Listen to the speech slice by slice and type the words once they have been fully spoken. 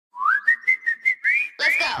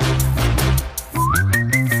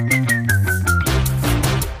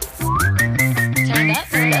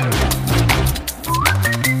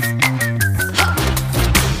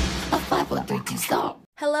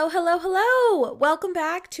Hello! Welcome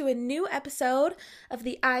back to a new episode of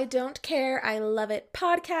the I Don't Care, I Love It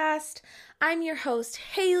podcast. I'm your host,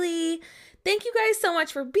 Haley. Thank you guys so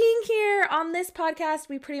much for being here. On this podcast,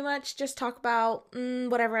 we pretty much just talk about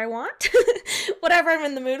whatever I want, whatever I'm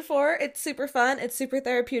in the mood for. It's super fun. It's super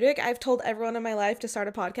therapeutic. I've told everyone in my life to start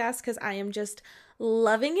a podcast because I am just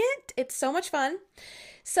loving it. It's so much fun.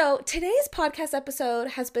 So today's podcast episode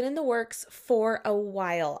has been in the works for a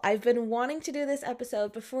while. I've been wanting to do this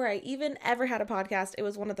episode before I even ever had a podcast. It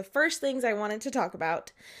was one of the first things I wanted to talk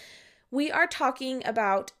about. We are talking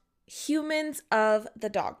about humans of the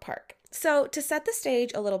dog park. So to set the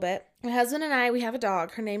stage a little bit, my husband and I, we have a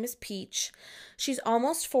dog. Her name is Peach. She's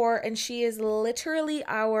almost 4 and she is literally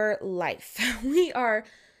our life. We are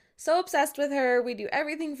so obsessed with her. We do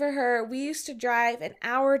everything for her. We used to drive an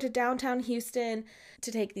hour to downtown Houston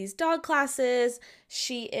to take these dog classes.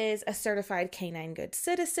 She is a certified canine good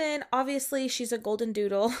citizen. Obviously, she's a golden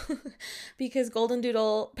doodle because golden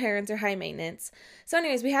doodle parents are high maintenance. So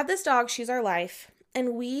anyways, we have this dog. She's our life.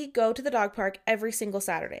 And we go to the dog park every single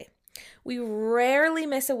Saturday. We rarely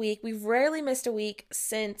miss a week. We've rarely missed a week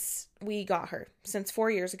since we got her, since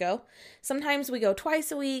 4 years ago. Sometimes we go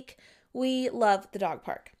twice a week. We love the dog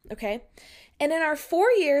park, okay? And in our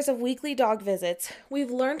 4 years of weekly dog visits,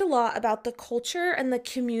 we've learned a lot about the culture and the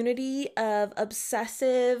community of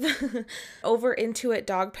obsessive, over into it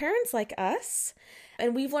dog parents like us.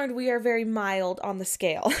 And we've learned we are very mild on the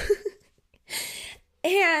scale.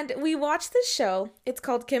 And we watched this show. It's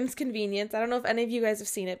called Kim's Convenience. I don't know if any of you guys have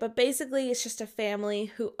seen it, but basically it's just a family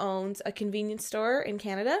who owns a convenience store in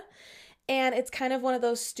Canada. And it's kind of one of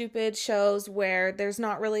those stupid shows where there's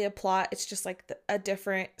not really a plot. It's just like a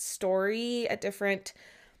different story, a different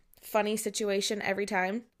funny situation every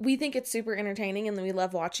time. We think it's super entertaining and we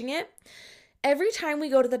love watching it. Every time we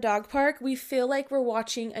go to the dog park, we feel like we're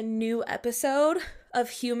watching a new episode of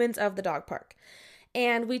Humans of the Dog Park.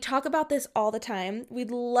 And we talk about this all the time.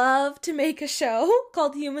 We'd love to make a show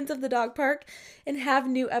called Humans of the Dog Park and have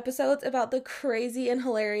new episodes about the crazy and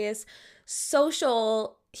hilarious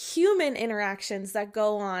social human interactions that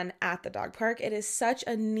go on at the dog park. It is such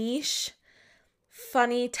a niche,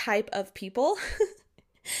 funny type of people.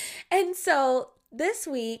 And so this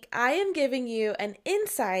week, I am giving you an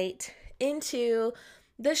insight into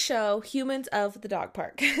the show Humans of the Dog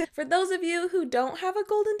Park. For those of you who don't have a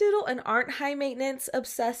golden doodle and aren't high maintenance,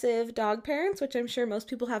 obsessive dog parents, which I'm sure most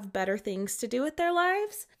people have better things to do with their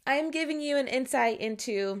lives, I am giving you an insight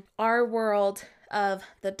into our world of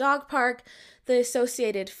the dog park, the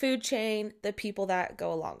associated food chain, the people that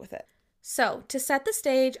go along with it. So, to set the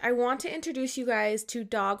stage, I want to introduce you guys to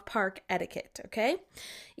dog park etiquette, okay?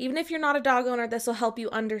 Even if you're not a dog owner, this will help you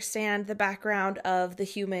understand the background of the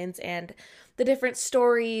humans and the different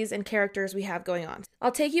stories and characters we have going on.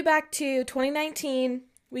 I'll take you back to 2019.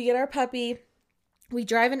 We get our puppy. We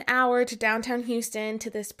drive an hour to downtown Houston to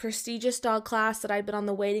this prestigious dog class that I'd been on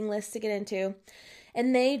the waiting list to get into.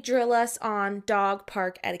 And they drill us on dog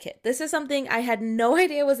park etiquette. This is something I had no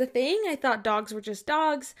idea was a thing. I thought dogs were just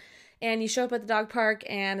dogs. And you show up at the dog park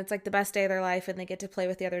and it's like the best day of their life and they get to play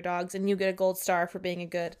with the other dogs and you get a gold star for being a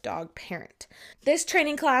good dog parent. This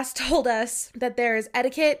training class told us that there is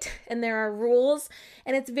etiquette and there are rules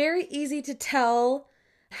and it's very easy to tell,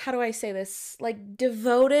 how do I say this, like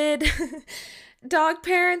devoted dog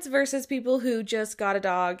parents versus people who just got a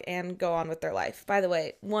dog and go on with their life. By the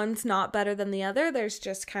way, one's not better than the other. There's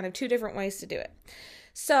just kind of two different ways to do it.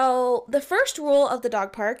 So the first rule of the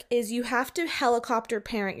dog park is you have to helicopter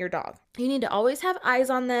parent your dog. You need to always have eyes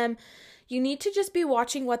on them. You need to just be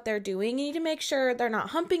watching what they're doing. You need to make sure they're not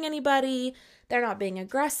humping anybody. They're not being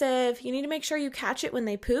aggressive. You need to make sure you catch it when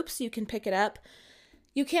they poop so you can pick it up.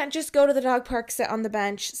 You can't just go to the dog park, sit on the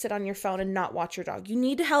bench, sit on your phone and not watch your dog. You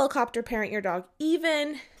need to helicopter parent your dog,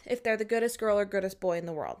 even if they're the goodest girl or goodest boy in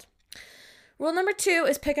the world. Rule number 2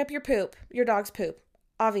 is pick up your poop, your dog's poop.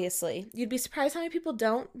 Obviously, you'd be surprised how many people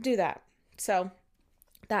don't do that. So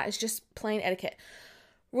that is just plain etiquette.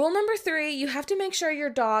 Rule number 3, you have to make sure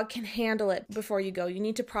your dog can handle it before you go. You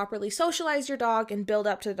need to properly socialize your dog and build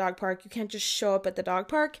up to the dog park. You can't just show up at the dog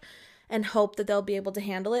park and hope that they'll be able to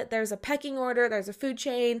handle it. There's a pecking order, there's a food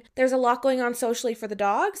chain, there's a lot going on socially for the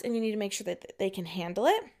dogs, and you need to make sure that they can handle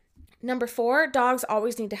it. Number 4, dogs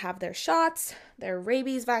always need to have their shots, their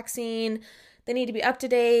rabies vaccine. They need to be up to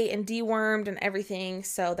date and dewormed and everything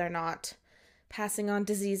so they're not passing on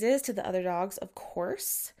diseases to the other dogs, of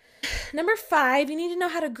course. Number 5, you need to know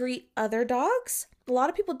how to greet other dogs. A lot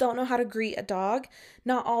of people don't know how to greet a dog.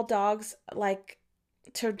 Not all dogs like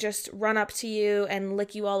to just run up to you and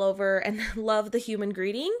lick you all over and love the human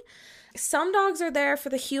greeting. Some dogs are there for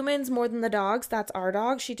the humans more than the dogs. That's our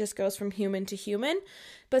dog. She just goes from human to human.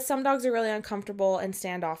 But some dogs are really uncomfortable and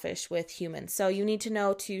standoffish with humans. So you need to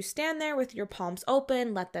know to stand there with your palms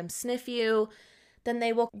open, let them sniff you. Then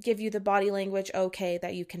they will give you the body language okay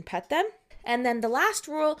that you can pet them. And then the last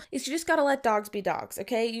rule is you just got to let dogs be dogs,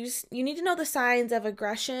 okay? You need to know the signs of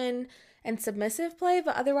aggression and submissive play,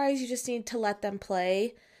 but otherwise you just need to let them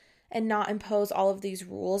play and not impose all of these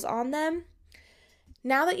rules on them.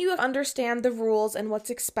 Now that you understand the rules and what's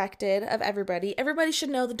expected of everybody should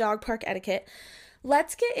know the dog park etiquette.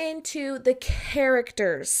 Let's get into the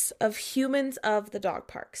characters of humans of the dog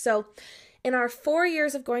park. So in our 4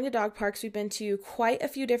 years of going to dog parks, we've been to quite a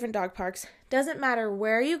few different dog parks. Doesn't matter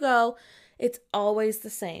where you go, it's always the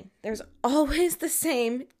same. There's always the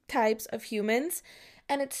same types of humans.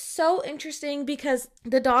 And it's so interesting because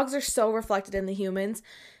the dogs are so reflected in the humans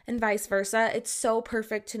and vice versa. It's so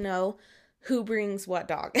perfect to know who brings what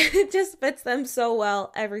dog. It just fits them so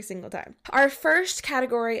well every single time. Our first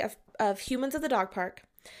category of humans of the dog park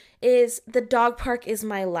is the dog park is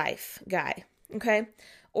my life guy, okay?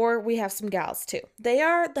 Or we have some gals too. They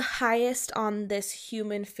are the highest on this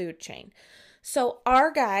human food chain. So our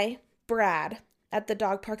guy, Brad, at the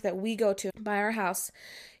dog park that we go to by our house,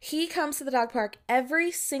 he comes to the dog park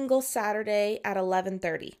every single Saturday at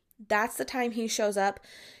 11:30. That's the time he shows up.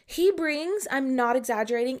 He brings, I'm not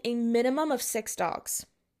exaggerating, a minimum of 6 dogs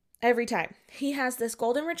every time. He has this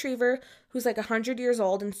golden retriever who's like 100 years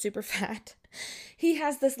old and super fat. He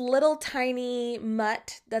has this little tiny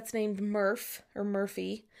mutt that's named Murph or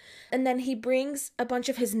Murphy. And then he brings a bunch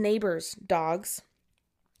of his neighbors' dogs.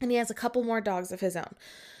 And he has a couple more dogs of his own.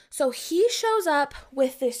 So he shows up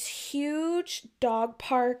with this huge dog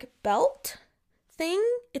park belt thing.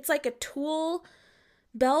 It's like a tool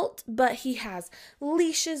belt, but he has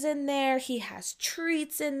leashes in there. He has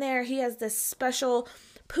treats in there. He has this special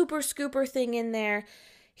pooper scooper thing in there.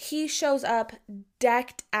 He shows up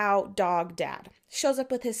decked out dog dad. Shows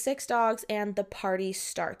up with his 6 dogs and the party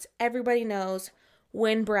starts. Everybody knows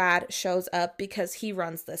when Brad shows up because he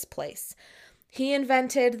runs this place. He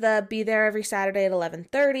invented the be there every Saturday at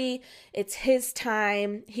 11:30. It's his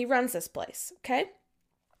time. He runs this place, okay?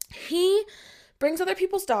 He brings other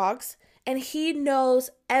people's dogs and he knows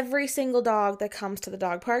every single dog that comes to the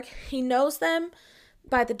dog park. He knows them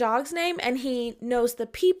by the dog's name and he knows the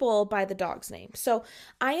people by the dog's name. So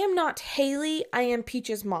I am not Haley, I am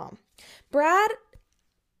Peach's mom. Brad,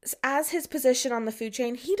 as his position on the food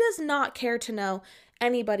chain, he does not care to know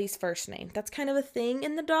anybody's first name. That's kind of a thing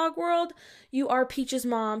in the dog world. You are Peach's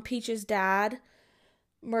mom, Peach's dad,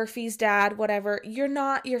 Murphy's dad, whatever. You're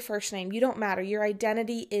not your first name. You don't matter. Your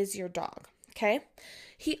identity is your dog, okay?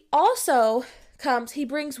 He also he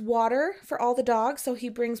brings water for all the dogs. So he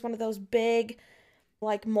brings one of those big,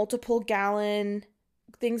 like multiple gallon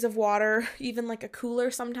things of water, even like a cooler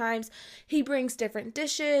sometimes. He brings different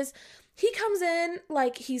dishes. He comes in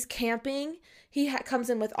like he's camping. He comes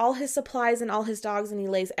in with all his supplies and all his dogs and he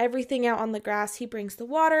lays everything out on the grass. He brings the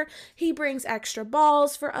water. He brings extra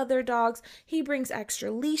balls for other dogs. He brings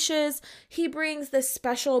extra leashes. He brings this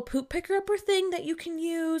special poop picker-upper thing that you can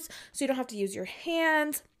use so you don't have to use your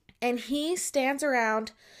hands. And he stands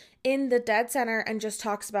around in the dead center and just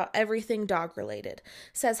talks about everything dog related.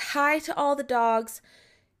 Says hi to all the dogs.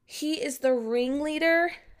 He is the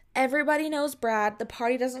ringleader. Everybody knows Brad. The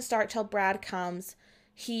party doesn't start till Brad comes.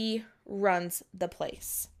 He runs the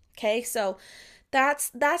place. Okay, so that's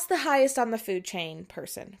the highest on the food chain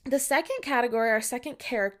person. The second category, our second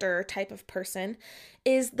character type of person,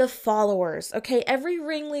 is the followers. Okay, every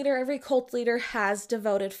ringleader, every cult leader has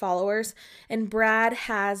devoted followers, and Brad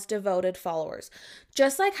has devoted followers.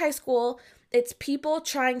 Just like high school, it's people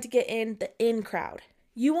trying to get in the in crowd.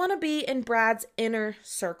 You want to be in Brad's inner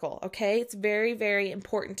circle, okay? It's very, very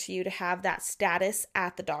important to you to have that status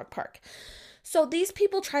at the dog park. So these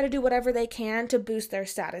people try to do whatever they can to boost their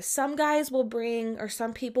status. Some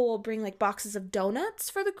people will bring like boxes of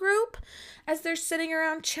donuts for the group as they're sitting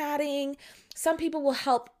around chatting. Some people will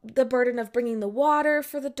help the burden of bringing the water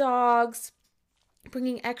for the dogs,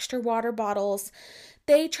 bringing extra water bottles.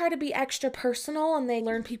 They try to be extra personal and they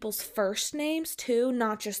learn people's first names too,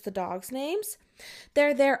 not just the dogs' names.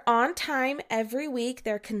 They're there on time every week.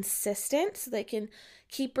 They're consistent so they can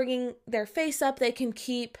keep bringing their face up. They can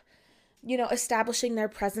keep establishing their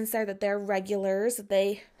presence there, that they're regulars, that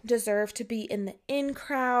they deserve to be in the in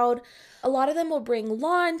crowd. A lot of them will bring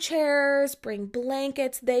lawn chairs, bring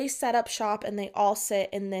blankets. They set up shop and they all sit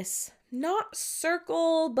in this, not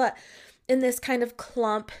circle, but in this kind of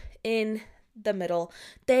clump in the middle.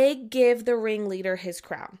 They give the ringleader his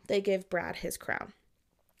crown. They give Brad his crown.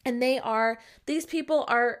 And these people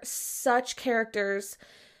are such characters.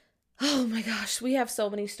 Oh my gosh, we have so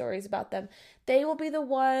many stories about them. They will be the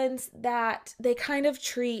ones that they kind of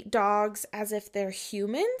treat dogs as if they're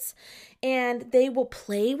humans, and they will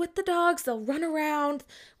play with the dogs. They'll run around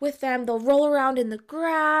with them. They'll roll around in the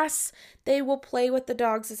grass. They will play with the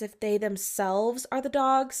dogs as if they themselves are the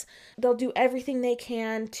dogs. They'll do everything they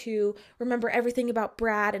can to remember everything about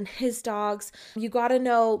Brad and his dogs. You got to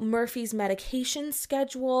know Murphy's medication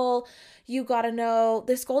schedule. You got to know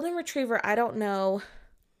this golden retriever. I don't know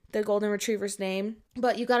the golden retriever's name,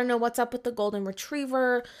 but you got to know what's up with the golden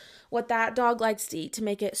retriever, what that dog likes to eat to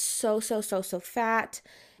make it so fat.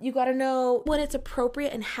 You got to know when it's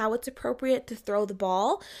appropriate and how it's appropriate to throw the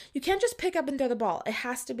ball. You can't just pick up and throw the ball. It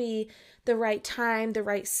has to be the right time, the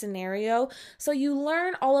right scenario. So you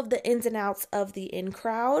learn all of the ins and outs of the in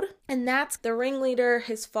crowd, and that's the ringleader,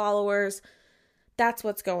 his followers. That's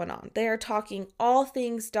what's going on. They are talking all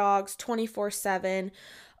things dogs 24/7.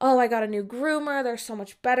 Oh, I got a new groomer. They're so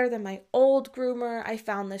much better than my old groomer. I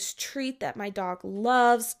found this treat that my dog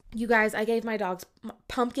loves. You guys, I gave my dogs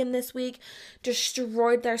pumpkin this week.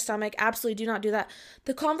 Destroyed their stomach. Absolutely do not do that.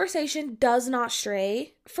 The conversation does not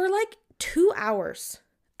stray for like 2 hours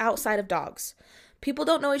outside of dogs. People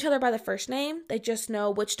don't know each other by the first name. They just know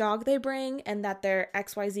which dog they bring and that they're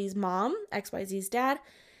XYZ's mom, XYZ's dad.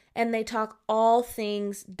 And they talk all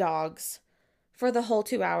things dogs for the whole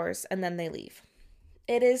 2 hours and then they leave.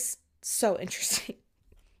 It is so interesting.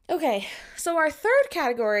 Okay, so our third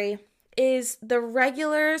category is the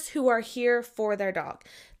regulars who are here for their dog.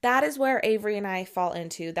 That is where Avery and I fall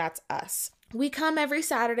into. That's us. We come every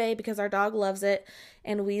Saturday because our dog loves it,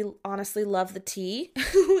 and we honestly love the tea.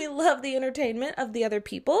 We love the entertainment of the other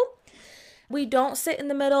people. We don't sit in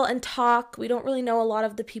the middle and talk. We don't really know a lot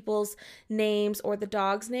of the people's names or the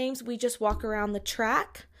dogs' names. We just walk around the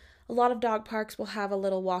track. A lot of dog parks will have a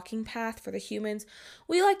little walking path for the humans.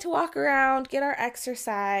 We like to walk around, get our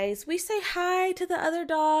exercise. We say hi to the other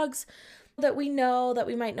dogs that we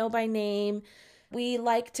might know by name. We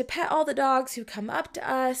like to pet all the dogs who come up to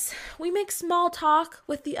us. We make small talk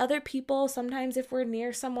with the other people. Sometimes if we're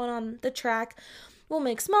near someone on the track, we'll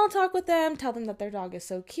make small talk with them, tell them that their dog is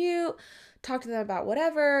so cute, talk to them about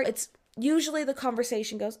whatever. It's usually the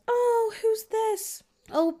conversation goes, oh, who's this?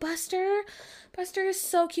 Oh, Buster. Buster is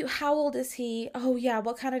so cute. How old is he? Oh, yeah.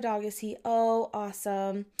 What kind of dog is he? Oh,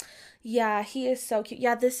 awesome. Yeah, he is so cute.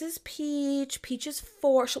 Yeah, this is Peach. Peach is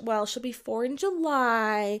 4. Well, she'll be 4 in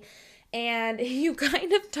July. And you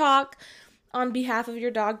kind of talk on behalf of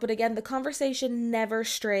your dog. But again, the conversation never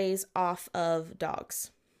strays off of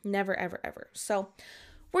dogs. Never, ever, ever. So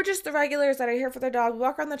we're just the regulars that are here for their dog. We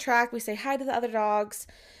walk around the track. We say hi to the other dogs.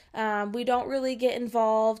 We don't really get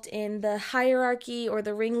involved in the hierarchy or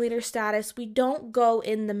the ringleader status. We don't go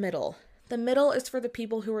in the middle. The middle is for the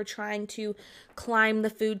people who are trying to climb the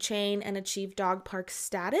food chain and achieve dog park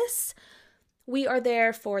status. We are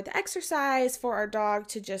there for the exercise, for our dog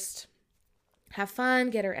to just have fun,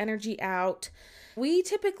 get her energy out. We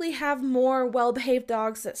typically have more well-behaved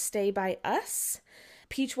dogs that stay by us.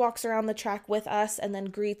 Peach walks around the track with us and then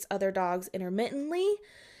greets other dogs intermittently.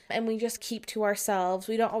 And we just keep to ourselves.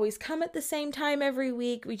 We don't always come at the same time every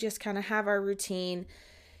week. We just kind of have our routine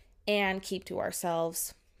and keep to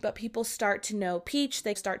ourselves. But people start to know Peach.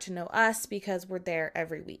 They start to know us because we're there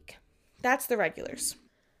every week. That's the regulars.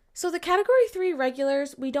 So the category 3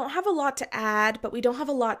 regulars, we don't have a lot to add, but we don't have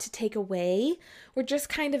a lot to take away. We're just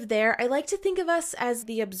kind of there. I like to think of us as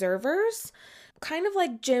the observers, kind of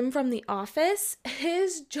like Jim from The Office.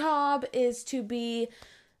 His job is to be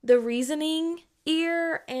the reasoning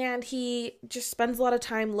ear, and he just spends a lot of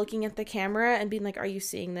time looking at the camera and being like, are you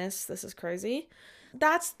seeing this? This is crazy.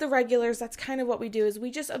 That's the regulars. That's kind of what we do, is we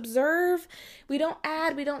just observe. We don't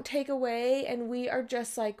add, we don't take away, and we are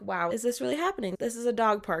just like, wow, is this really happening? This is a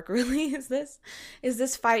dog park, really? Is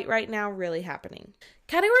this fight right now really happening?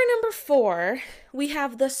 Category number 4, we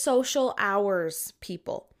have the social hours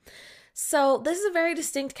people. So this is a very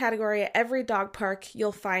distinct category. At every dog park,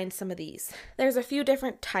 you'll find some of these. There's a few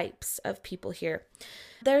different types of people here.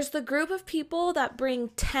 There's the group of people that bring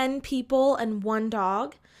 10 people and 1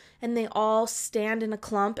 dog, and they all stand in a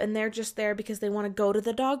clump, and they're just there because they want to go to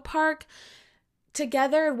the dog park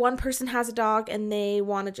together. One person has a dog, and they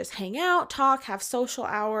want to just hang out, talk, have social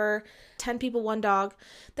hour. 10 people, 1 dog.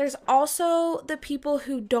 There's also the people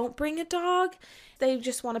who don't bring a dog. They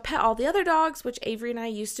just want to pet all the other dogs, which Avery and I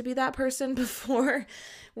used to be that person before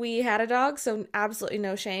we had a dog, so absolutely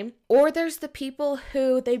no shame. Or there's the people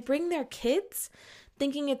who, they bring their kids.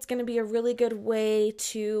 thinking it's going to be a really good way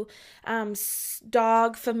to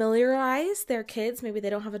dog familiarize their kids. Maybe they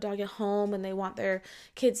don't have a dog at home and they want their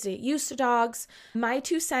kids to get used to dogs. My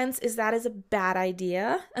 2 cents is that is a bad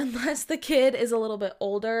idea unless the kid is a little bit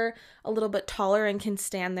older, a little bit taller, and can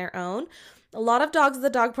stand their own. A lot of dogs at the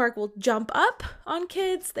dog park will jump up on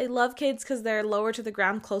kids. They love kids because they're lower to the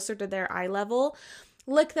ground, closer to their eye level.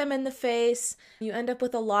 Lick them in the face. You end up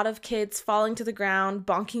with a lot of kids falling to the ground,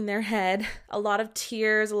 bonking their head, a lot of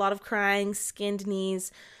tears, a lot of crying, skinned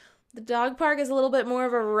knees. The dog park is a little bit more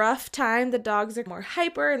of a rough time. The dogs are more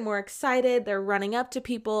hyper and more excited. They're running up to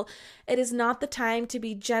people. It is not the time to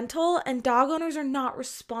be gentle, and dog owners are not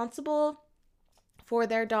responsible for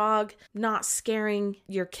their dog not scaring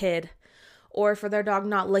your kid or for their dog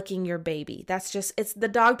not licking your baby. The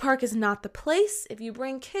dog park is not the place. If you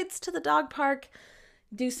bring kids to the dog park,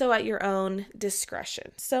 do so at your own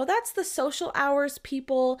discretion. So that's the social hours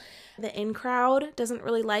people. The in crowd doesn't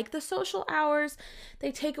really like the social hours.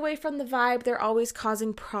 They take away from the vibe. They're always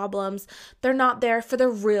causing problems. They're not there for the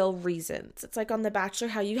real reasons. It's like on The Bachelor,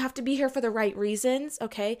 how you have to be here for the right reasons,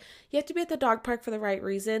 okay? You have to be at the dog park for the right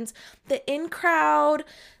reasons. The in crowd,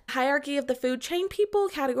 hierarchy of the food chain people,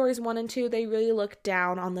 categories 1 and 2, they really look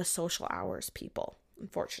down on the social hours people,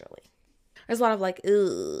 unfortunately. There's a lot of like,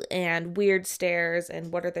 ugh, and weird stares,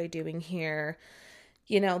 and what are they doing here?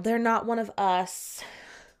 They're not one of us.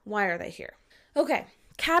 Why are they here? Okay,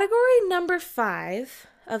 category number 5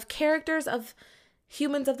 of characters of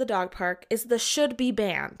humans of the dog park is the should be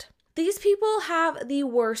banned. These people have the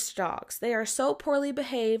worst dogs. They are so poorly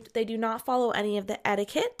behaved. They do not follow any of the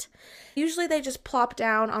etiquette. Usually they just plop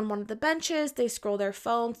down on one of the benches. They scroll their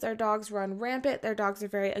phones. Their dogs run rampant. Their dogs are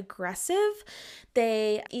very aggressive.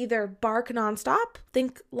 They either bark nonstop.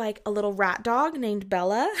 Think like a little rat dog named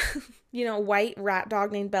Bella. White rat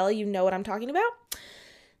dog named Bella. You know what I'm talking about.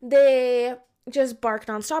 They just bark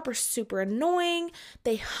nonstop, are super annoying.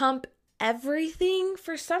 They hump everything.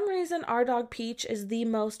 For some reason, our dog Peach is the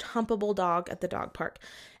most humpable dog at the dog park.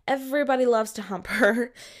 Everybody loves to hump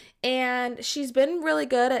her, and she's been really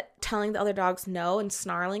good at telling the other dogs no and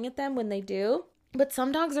snarling at them when they do. But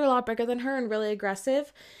some dogs are a lot bigger than her and really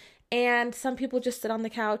aggressive, and some people just sit on the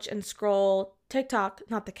couch and scroll TikTok,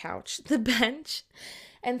 not the couch, the bench,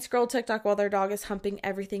 and scroll TikTok while their dog is humping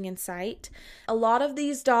everything in sight. A lot of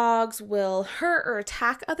these dogs will hurt or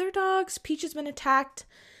attack other dogs. Peach has been attacked,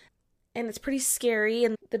 and it's pretty scary,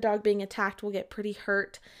 and the dog being attacked will get pretty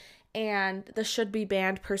hurt, and the should be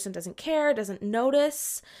banned person doesn't care, doesn't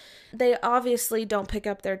notice. They obviously don't pick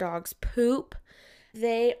up their dog's poop.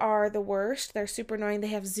 They are the worst. They're super annoying. They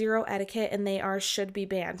have zero etiquette, and they are should be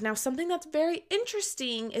banned. Now, something that's very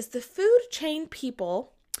interesting is the food chain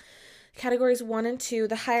people, categories 1 and 2,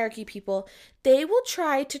 the hierarchy people, they will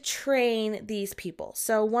try to train these people.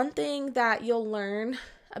 So one thing that you'll learn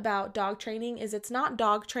about dog training is it's not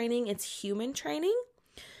dog training, it's human training.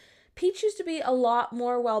 Peach used to be a lot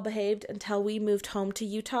more well-behaved until we moved home to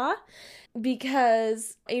Utah,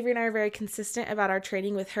 because Avery and I are very consistent about our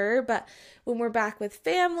training with her, but when we're back with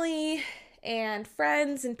family and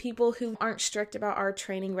friends and people who aren't strict about our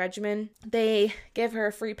training regimen, they give her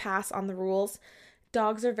a free pass on the rules.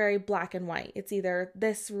 Dogs are very black and white. It's either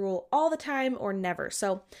this rule all the time or never.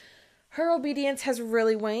 So her obedience has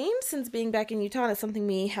really waned since being back in Utah, and it's something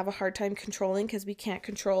we have a hard time controlling because we can't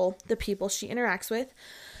control the people she interacts with.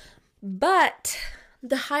 But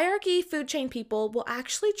the hierarchy food chain people will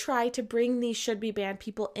actually try to bring these should be banned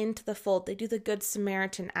people into the fold. They do the Good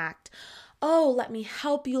Samaritan act. Oh, let me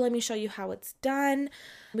help you. Let me show you how it's done.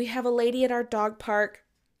 We have a lady at our dog park.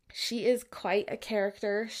 She is quite a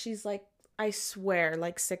character. She's like, I swear,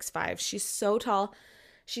 like 6'5". She's so tall.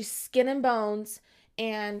 She's skin and bones.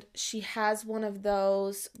 And she has one of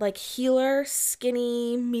those like heeler,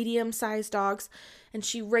 skinny, medium-sized dogs. And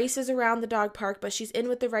she races around the dog park, but she's in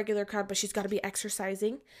with the regular crowd, but she's got to be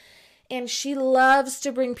exercising. And she loves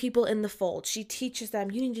to bring people in the fold. She teaches them,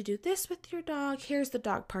 you need to do this with your dog. Here's the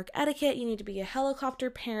dog park etiquette. You need to be a helicopter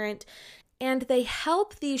parent. And they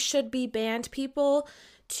help these should be banned people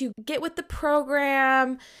to get with the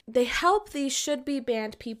program. They help these should be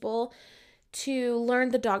banned people to learn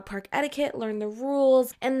the dog park etiquette, learn the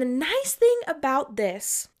rules. And the nice thing about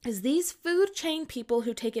this is these food chain people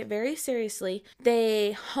who take it very seriously,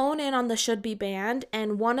 they hone in on the should be banned,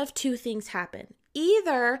 and one of two things happen.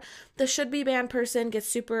 Either the should be banned person gets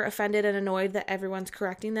super offended and annoyed that everyone's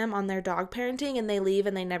correcting them on their dog parenting and they leave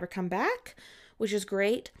and they never come back, which is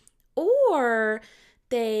great. Or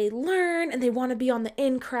they learn and they want to be on the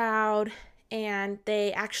in crowd and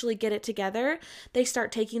they actually get it together. They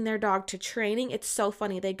start taking their dog to training. It's so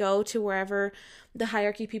funny. They go to wherever the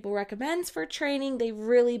heigharchy people recommends for training. They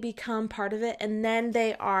really become part of it, and then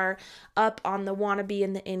they are up on the wannabe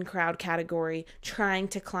and the in crowd category, trying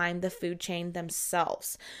to climb the food chain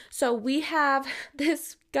themselves. So we have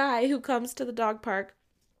this guy who comes to the dog park.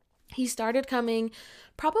 He started coming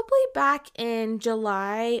probably back in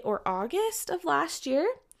July or August of last year.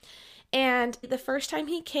 And the first time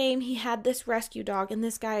he came, he had this rescue dog, and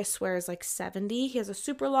this guy, I swear, is like 70. He has a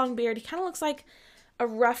super long beard. He kind of looks like a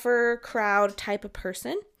rougher crowd type of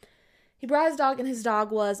person. He brought his dog, and his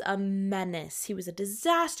dog was a menace. He was a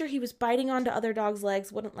disaster. He was biting onto other dogs'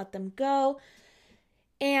 legs, wouldn't let them go.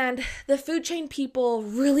 And the food chain people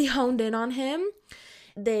really honed in on him.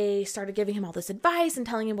 They started giving him all this advice and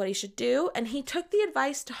telling him what he should do, and he took the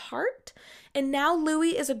advice to heart. And now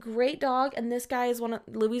Louis is a great dog, and this guy is one of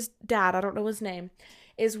Louis's dad, I don't know his name,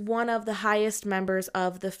 is one of the highest members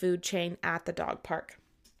of the food chain at the dog park.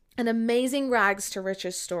 An amazing rags to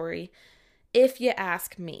riches story, if you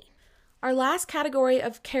ask me. Our last category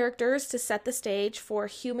of characters to set the stage for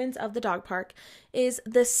humans of the dog park is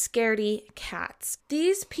the scaredy cats.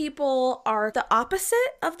 These people are the opposite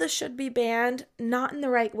of the should be banned, not in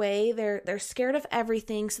the right way. They're scared of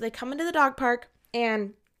everything, so they come into the dog park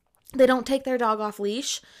and they don't take their dog off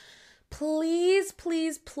leash. Please,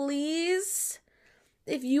 please, please,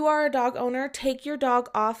 if you are a dog owner, take your dog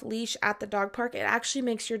off leash at the dog park. It actually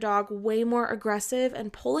makes your dog way more aggressive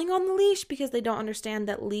and pulling on the leash because they don't understand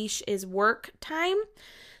that leash is work time.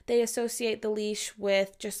 They associate the leash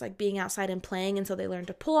with just like being outside and playing, and so they learn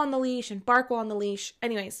to pull on the leash and bark while on the leash.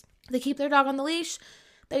 Anyways, they keep their dog on the leash.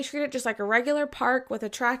 They treat it just like a regular park with a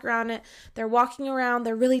track around it. They're walking around.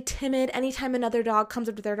 They're really timid. Anytime another dog comes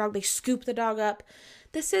up to their dog, they scoop the dog up.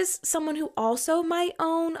 This is someone who also might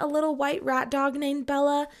own a little white rat dog named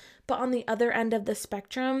Bella, but on the other end of the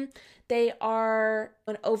spectrum, they are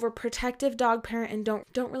an overprotective dog parent and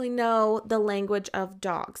don't really know the language of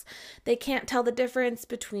dogs. They can't tell the difference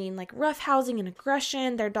between like roughhousing and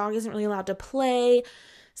aggression. Their dog isn't really allowed to play.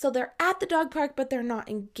 So they're at the dog park, but they're not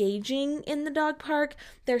engaging in the dog park.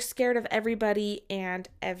 They're scared of everybody and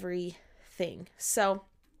everything. So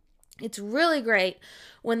it's really great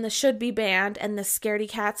when the should be banned and the scaredy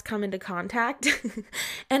cats come into contact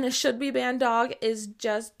and a should be banned dog is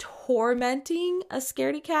just tormenting a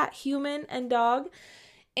scaredy cat, human and dog.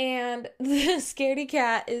 And the scaredy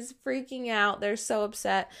cat is freaking out. They're so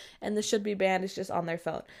upset, and the should be banned is just on their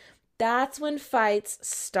phone. That's when fights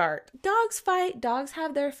start. Dogs fight. Dogs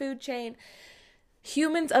have their food chain.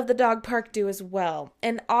 Humans of the dog park do as well.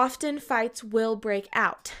 And often fights will break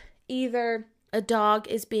out. Either a dog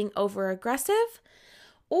is being over aggressive,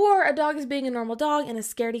 or a dog is being a normal dog and a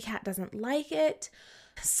scaredy cat doesn't like it.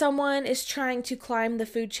 Someone is trying to climb the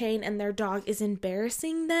food chain and their dog is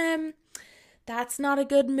embarrassing them. That's not a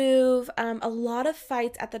good move. A lot of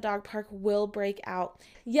fights at the dog park will break out.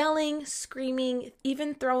 Yelling, screaming,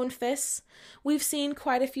 even throwing fists. We've seen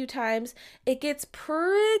quite a few times. It gets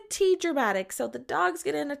pretty dramatic. So the dogs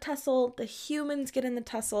get in a tussle. The humans get in the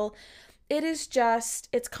tussle.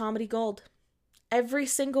 It's comedy gold. Every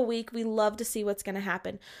single week, we love to see what's going to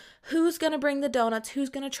happen. Who's going to bring the donuts? Who's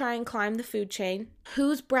going to try and climb the food chain?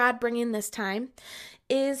 Who's Brad bringing this time?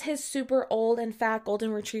 Is his super old and fat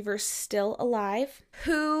golden retriever still alive?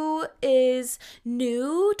 Who is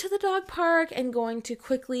new to the dog park and going to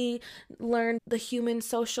quickly learn the human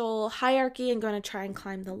social hierarchy and going to try and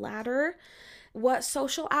climb the ladder? What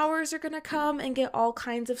social hours are going to come and get all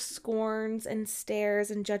kinds of scorns and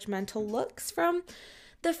stares and judgmental looks from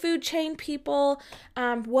the food chain people?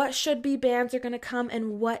 What should be bans are going to come,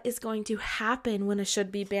 and what is going to happen when a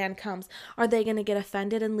should be ban comes? Are they going to get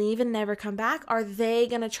offended and leave and never come back? Are they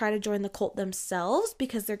going to try to join the cult themselves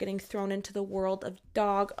because they're getting thrown into the world of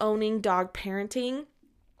dog owning, dog parenting?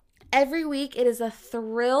 Every week it is a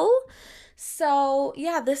thrill. So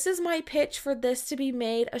yeah, this is my pitch for this to be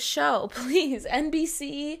made a show. Please,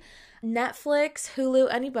 NBC, Netflix,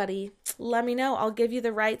 Hulu, anybody, let me know. I'll give you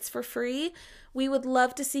the rights for free. We would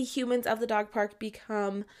love to see Humans of the Dog Park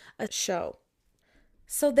become a show.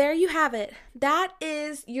 So there you have it. That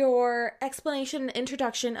is your explanation and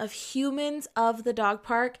introduction of Humans of the Dog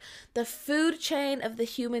Park, the food chain of the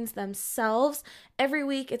humans themselves. Every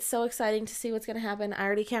week, it's so exciting to see what's going to happen. I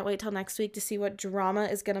already can't wait till next week to see what drama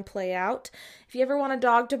is going to play out. If you ever want a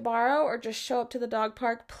dog to borrow or just show up to the dog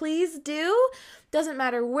park, please do. Doesn't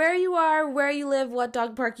matter where you are, where you live, what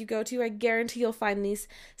dog park you go to. I guarantee you'll find these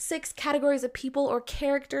 6 categories of people or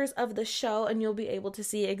characters of the show, and you'll be able to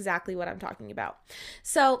see exactly what I'm talking about.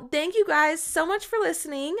 So thank you guys so much for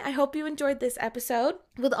listening. I hope you enjoyed this episode.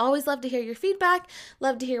 Would always love to hear your feedback,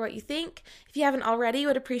 love to hear what you think. If you haven't already,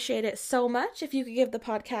 would appreciate it so much if you could give the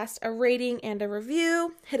podcast a rating and a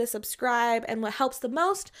review, hit a subscribe, and what helps the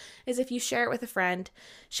most is if you share it with a friend.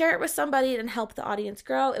 Share it with somebody and help the audience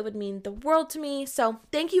grow. It would mean the world to me. So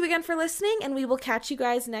thank you again for listening, and we will catch you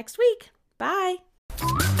guys next week. Bye.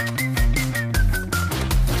 Come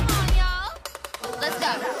on, y'all. Let's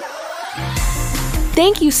go.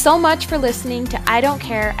 Thank you so much for listening to I Don't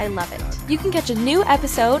Care, I Love It. You can catch a new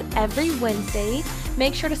episode every Wednesday.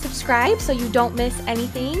 Make sure to subscribe so you don't miss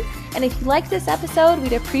anything. And if you like this episode,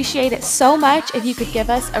 we'd appreciate it so much if you could give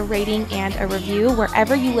us a rating and a review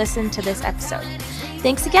wherever you listen to this episode.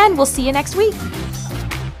 Thanks again. We'll see you next week.